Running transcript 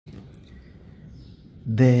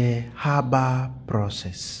The Haber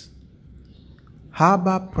process.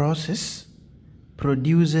 Haber process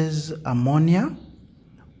produces ammonia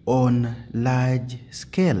on large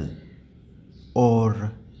scale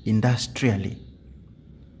or industrially.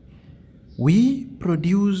 We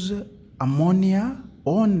produce ammonia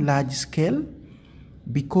on large scale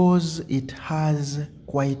because it has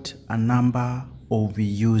quite a number of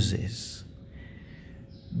uses.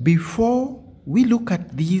 Before we look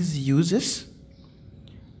at these uses,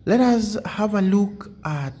 let us have a look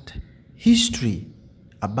at history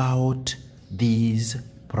about this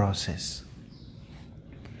process.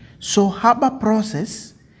 So Haber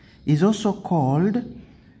process is also called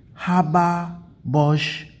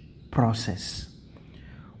Haber-Bosch process.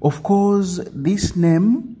 Of course, this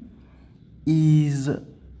name is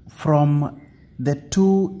from the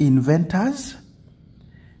two inventors,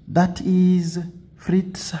 that is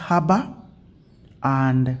Fritz Haber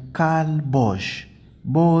and Carl Bosch,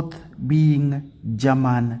 both being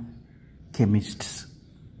German chemists.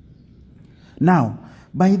 Now,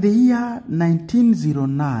 by the year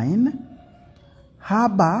 1909,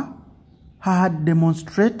 Haber had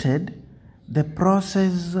demonstrated the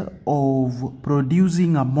process of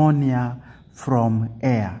producing ammonia from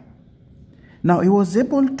air. Now, he was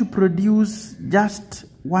able to produce just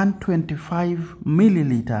 125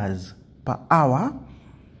 milliliters per hour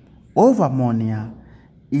of ammonia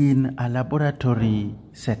in a laboratory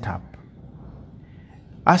setup.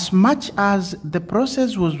 As much as the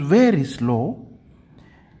process was very slow,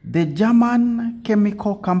 the German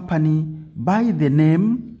chemical company by the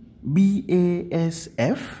name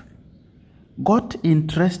BASF got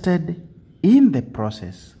interested in the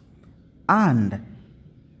process and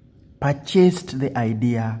purchased the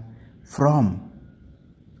idea from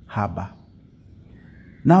Haber.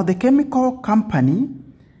 Now the chemical company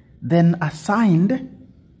then assigned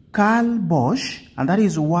Carl Bosch, and that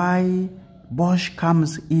is why Bosch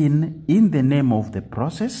comes in the name of the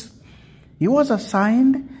process. He was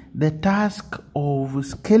assigned the task of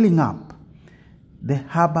scaling up the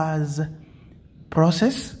Haber's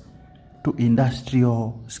process to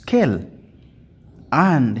industrial scale,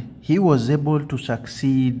 and he was able to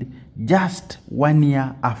succeed just 1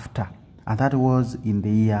 year after, and that was in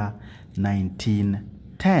the year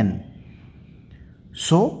 1910.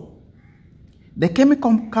 So the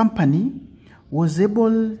chemical company was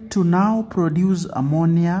able to now produce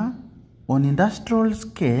ammonia on industrial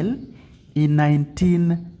scale in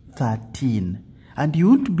 1913. And you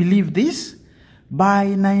won't believe this,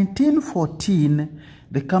 by 1914,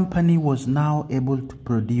 the company was now able to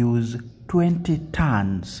produce 20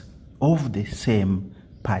 tons of the same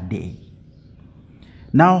per day.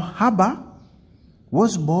 Now, Haber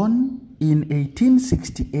was born in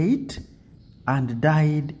 1868 and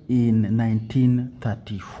died in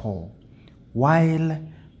 1934, while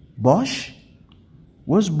Bosch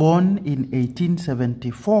was born in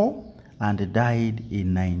 1874 and died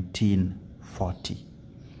in 1940.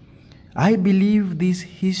 I believe this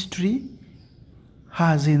history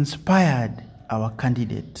has inspired our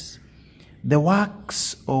candidates. The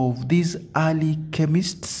works of these early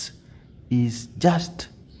chemists is just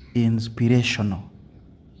inspirational.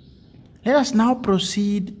 Let us now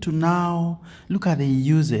proceed to now look at the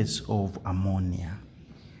uses of ammonia.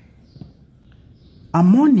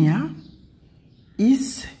 Ammonia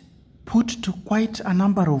is put to quite a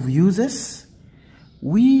number of uses.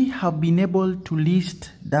 We have been able to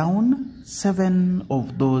list down 7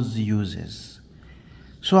 of those uses.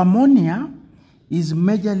 So ammonia is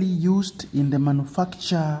majorly used in the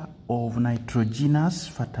manufacture of nitrogenous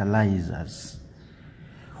fertilizers.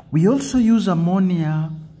 We also use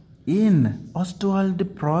ammonia in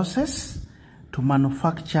Ostwald process to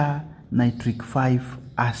manufacture nitric 5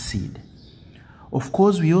 acid. Of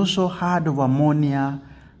course, we also heard of ammonia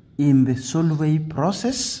in the Solvay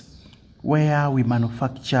process, where we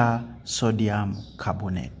manufacture sodium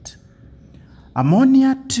carbonate.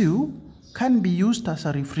 Ammonia too can be used as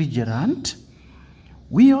a refrigerant.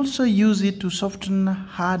 We also use it to soften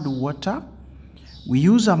hard water. We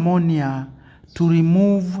use ammonia to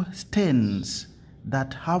remove stains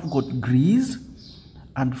that have got grease.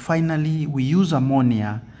 And finally, we use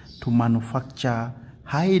ammonia to manufacture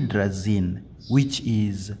hydrazine, which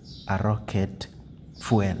is a rocket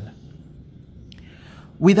fuel.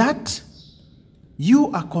 With that,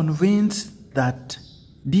 you are convinced that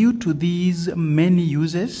due to these many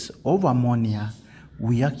uses of ammonia,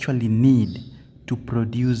 we actually need to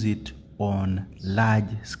produce it on large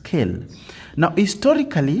scale. Now,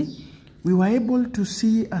 historically, we were able to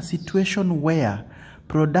see a situation where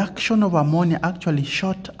production of ammonia actually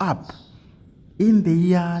shot up in the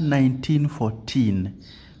year 1914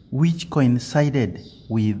 which coincided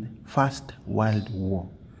with First World War.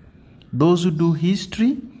 Those who do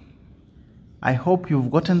history, I hope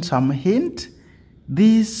you've gotten some hint.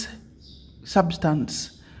 This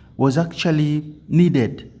substance was actually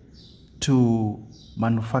needed to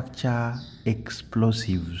manufacture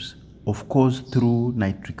explosives, of course through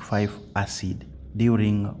nitric 5 acid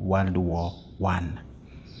during World War I.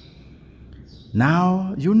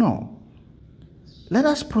 Now you know. Let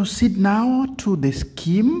us proceed now to the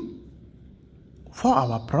scheme for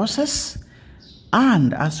our process,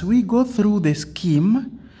 and as we go through the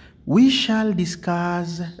scheme, we shall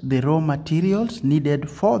discuss the raw materials needed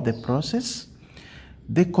for the process,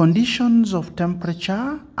 the conditions of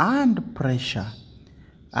temperature and pressure,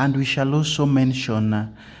 and we shall also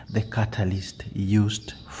mention the catalyst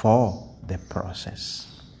used for the process.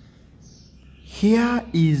 Here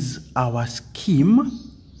is our scheme,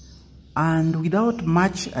 and without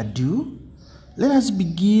much ado, let us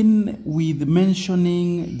begin with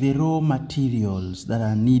mentioning the raw materials that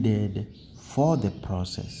are needed for the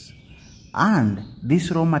process. And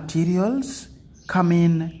these raw materials come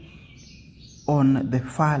in on the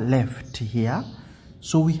far left here.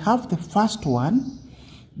 So we have the first one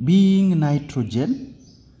being nitrogen,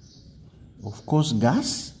 of course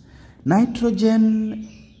gas. Nitrogen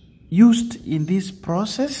used in this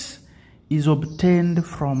process is obtained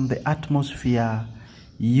from the atmosphere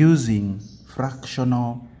using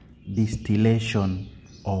fractional distillation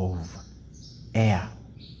of air.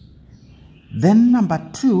 Then number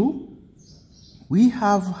 2, we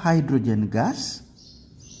have hydrogen gas,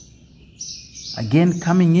 again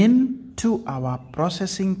coming in to our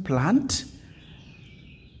processing plant.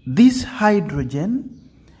 This hydrogen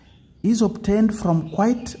is obtained from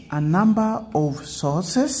quite a number of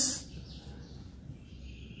sources.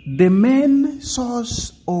 The main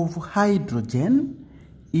source of hydrogen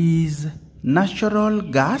is natural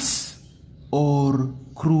gas or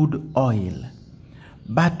crude oil,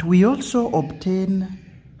 but we also obtain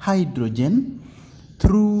hydrogen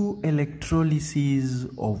through electrolysis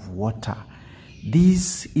of water.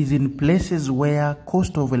 This is in places where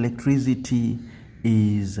cost of electricity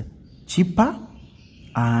is cheaper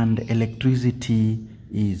and electricity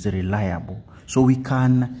is reliable. So we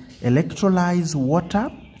can electrolyze water,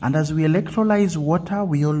 and as we electrolyze water,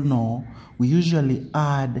 we all know we usually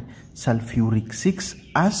add sulfuric 6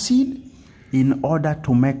 acid in order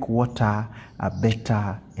to make water a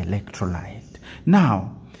better electrolyte.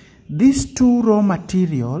 Now, these two raw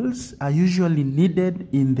materials are usually needed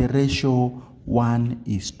in the ratio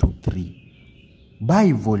 1:3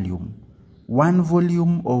 by volume. 1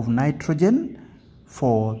 volume of nitrogen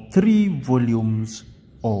for 3 volumes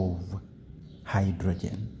of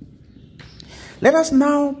hydrogen. Let us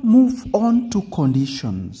now move on to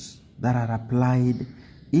conditions that are applied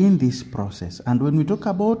in this process. And when we talk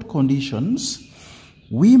about conditions,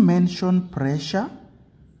 we mention pressure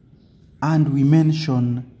and we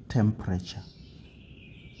mention temperature.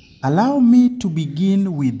 Allow me to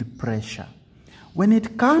begin with pressure. When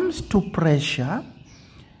it comes to pressure,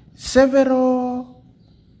 several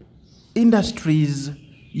industries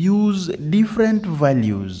use different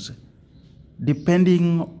values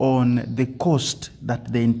depending on the cost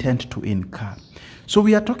that they intend to incur. So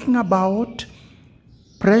we are talking about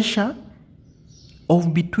pressure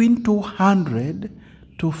of between 200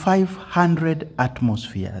 to 500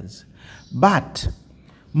 atmospheres. But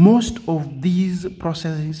most of these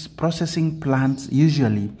processing plants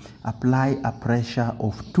usually apply a pressure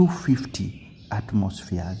of 250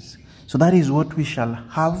 atmospheres. So that is what we shall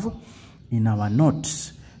have in our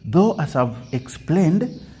notes. Though, as I've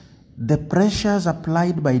explained, the pressures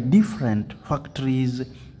applied by different factories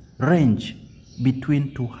range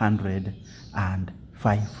between 200 and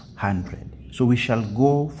 500. So we shall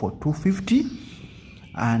go for 250,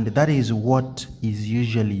 and that is what is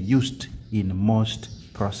usually used in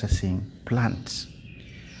most processing plants.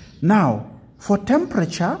 Now, for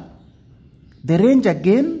temperature, the range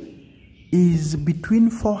again is between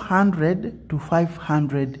 400 to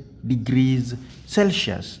 500 degrees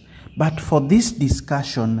Celsius. But for this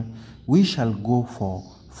discussion, we shall go for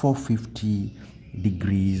 450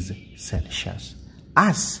 degrees Celsius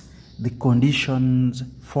as the conditions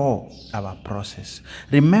for our process.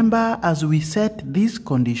 Remember, as we set these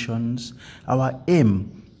conditions, our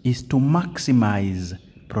aim is to maximize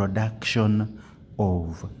production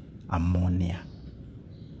of ammonia.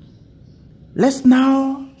 Let's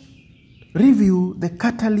now review the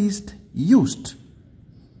catalyst used.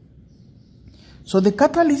 So the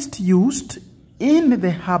catalyst used in the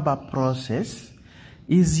Haber process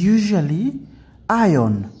is usually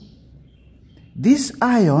iron. This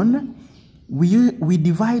iron, we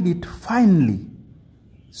divide it finely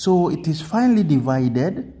So it is finely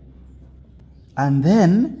divided, and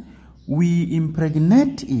then we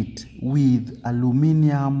impregnate it with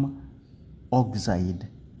aluminium oxide.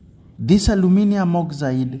 This aluminium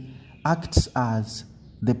oxide acts as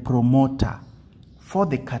the promoter for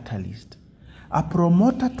the catalyst. A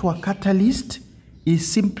promoter to a catalyst is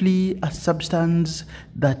simply a substance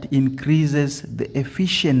that increases the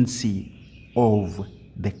efficiency of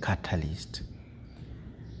the catalyst.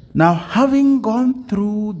 Now, having gone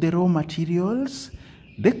through the raw materials,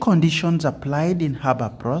 the conditions applied in Haber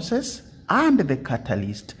process, and the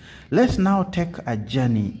catalyst, let's now take a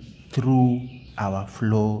journey through our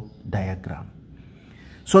flow diagram.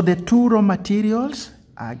 So the two raw materials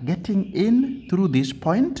are getting in through this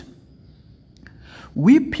point.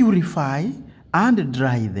 We purify and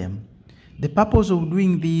dry them. The purpose of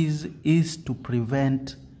doing this is to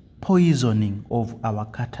prevent poisoning of our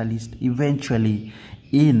catalyst eventually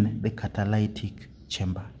in the catalytic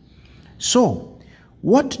chamber. So,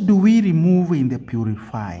 what do we remove in the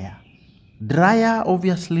purifier? Dryer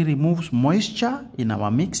obviously removes moisture in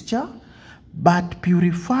our mixture, but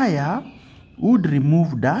purifier would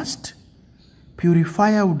remove dust,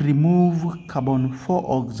 purifier would remove carbon 4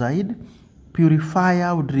 oxide,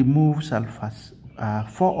 purifier would remove sulfur 4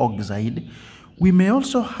 oxide. We may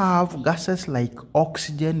also have gases like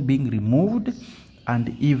oxygen being removed and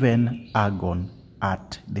even argon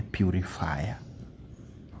at the purifier.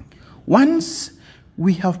 Once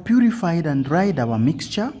we have purified and dried our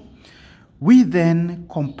mixture, we then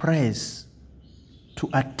compress to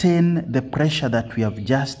attain the pressure that we have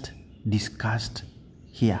just discussed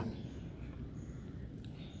here.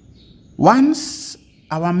 Once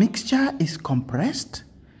our mixture is compressed,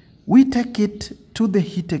 we take it to the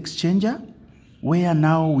heat exchanger, where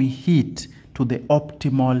now we heat to the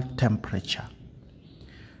optimal temperature.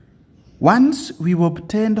 Once we've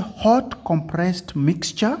obtained hot compressed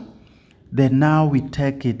mixture, then now we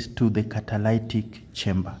take it to the catalytic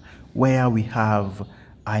chamber, where we have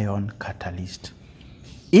ion catalyst.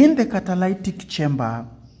 In the catalytic chamber,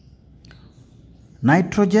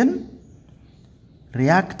 nitrogen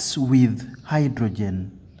reacts with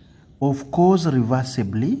hydrogen, of course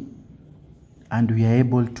reversibly, and we are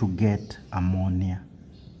able to get ammonia.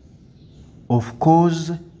 Of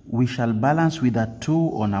course, we shall balance with a 2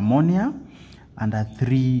 on ammonia and a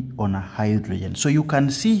 3 on a hydrogen. So you can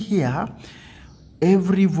see here,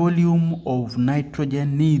 every volume of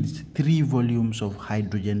nitrogen needs 3 volumes of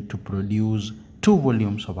hydrogen to produce 2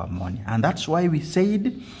 volumes of ammonia. And that's why we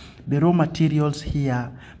said the raw materials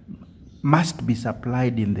here must be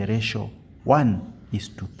supplied in the ratio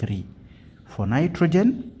 1:3 for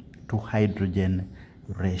nitrogen to hydrogen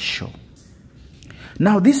ratio.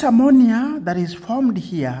 Now this ammonia that is formed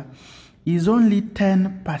here is only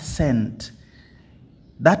 10%.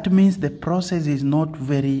 That means the process is not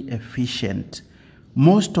very efficient.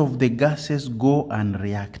 Most of the gases go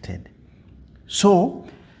unreacted. So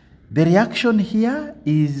the reaction here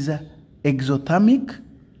is exothermic.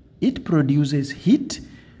 It produces heat.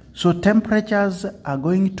 So temperatures are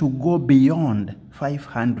going to go beyond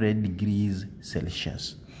 500 degrees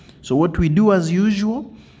Celsius. So what we do as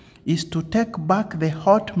usual is to take back the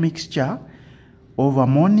hot mixture of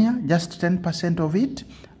ammonia, just 10% of it,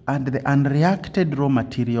 and the unreacted raw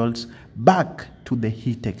materials back to the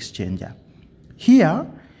heat exchanger. Here,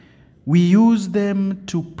 we use them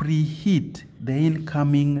to preheat the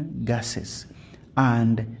incoming gases,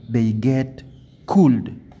 and they get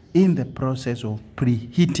cooled in the process of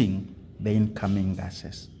preheating the incoming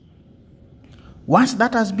gases. Once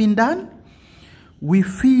that has been done, we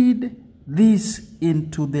feed this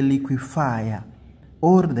into the liquefier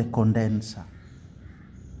or the condenser.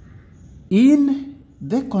 In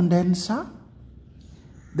the condenser,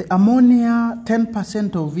 the ammonia,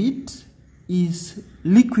 10% of it is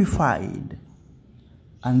liquefied,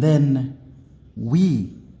 and then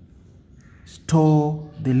we store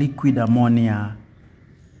the liquid ammonia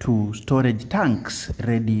to storage tanks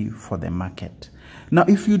ready for the market. Now,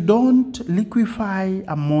 if you don't liquefy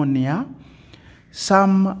ammonia,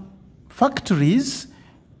 some factories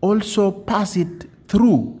also pass it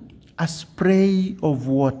through a spray of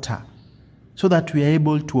water so that we are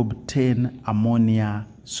able to obtain ammonia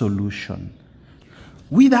solution.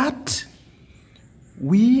 With that,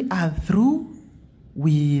 we are through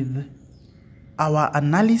with our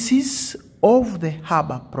analysis of the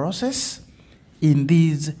Haber process in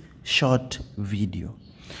this short video.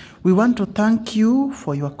 We want to thank you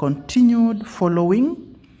for your continued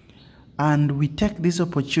following, and we take this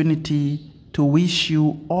opportunity to wish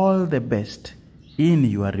you all the best in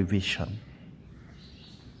your revision.